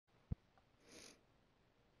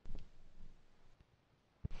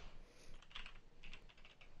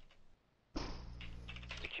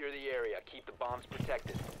area. Keep the bombs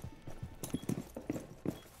protected.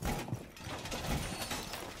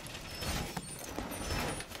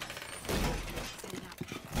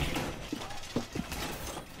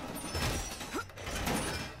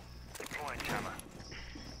 Deploying jammer.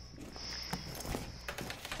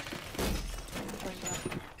 Deploying jammer.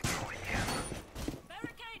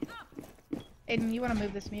 Aiden, you want to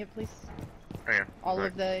move this mute, please? Oh yeah. All sorry.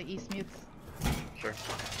 of the east mutes. Sure.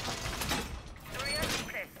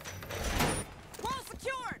 Wall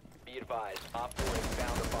secured! Be advised, Op 4 has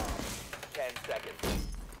found a bomb. 10 seconds.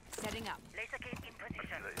 Setting up. Laser gate in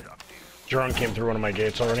position. Drone came through one of my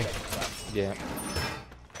gates already. Yeah.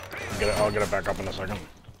 I'll get it back up in a second.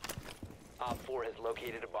 Op 4 has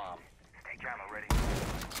located a bomb. Stay jammer ready.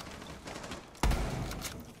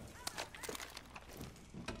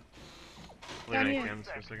 Look at Down cams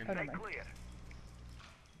for a second. Oh, never mind. Clear.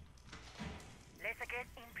 Laser gate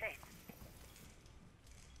in place.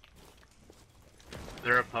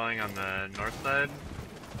 They're rappelling on the north side.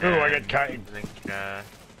 Ooh, I and got I think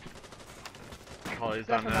Holly's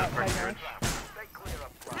Go on from the outside front north. bridge. Stay clear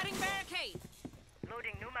up front. Cutting barricade.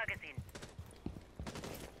 Loading new magazine.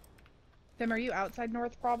 Tim, are you outside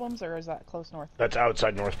north problems, or is that close north? That's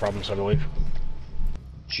outside north problems, I believe.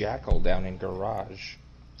 Jackal down in garage.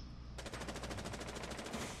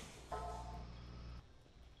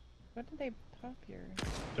 What did they pop here?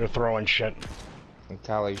 They're throwing shit. And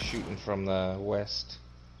Kali's shooting from the west.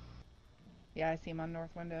 Yeah, I see him on north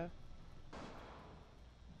window.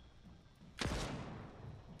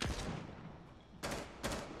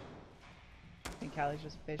 I think Callie's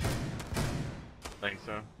just fishing. Think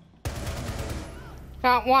so.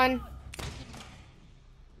 Got one.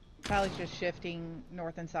 Callie's just shifting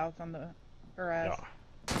north and south on the, or Yeah.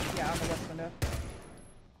 yeah, on the west window.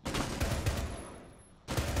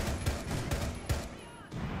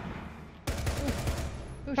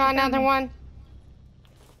 Ooh, Got she found another me. one.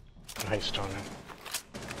 Nice, Tony.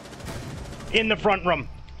 In the front room.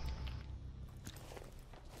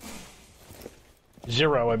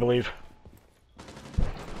 0, I believe.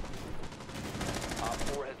 Op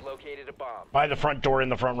 4 has located a bomb. By the front door in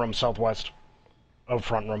the front room, southwest. Of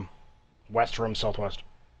front room. West room, southwest.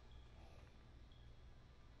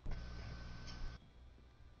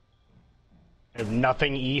 I have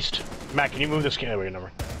nothing east. Matt, can you move this? There we go,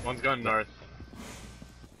 number. One's going north.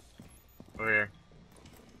 Over here.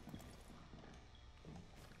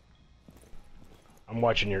 I'm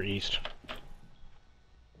watching your east.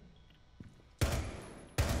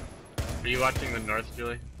 Are you watching the north,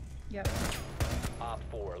 Julie? Yep. Op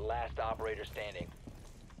 4, last operator standing.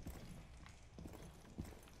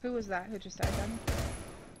 Who was that? Who just died then?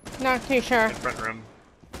 Not too sure. In front room.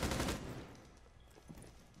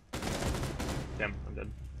 Damn, I'm dead.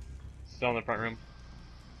 Still in the front room.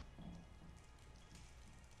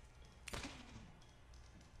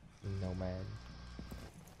 Nomad.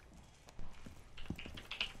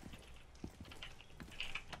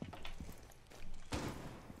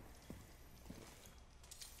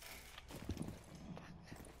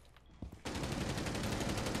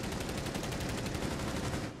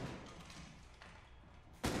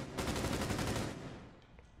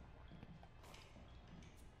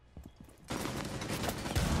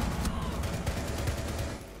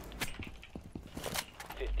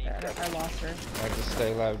 I lost her. I have to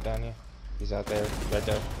stay loud, Danya. He's out there. Red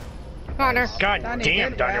door. Got her. God Donnie,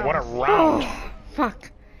 damn, good Danya, what a round. round!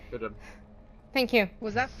 Fuck. Good job. Thank you.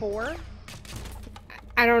 Was that 4?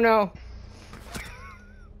 I don't know.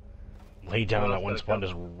 Lay down, What that else one did I spawn kill?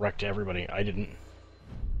 just wrecked everybody. I didn't.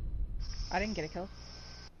 I didn't get a kill.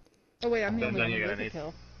 Oh wait, I'm the Then only one you who got with an a ace.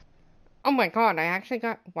 kill. Oh my god, I actually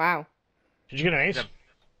got. Wow. Did you get an ace? Yep.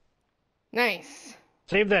 Nice.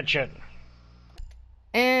 Save that shit.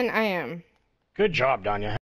 And I am. Good job, Danya.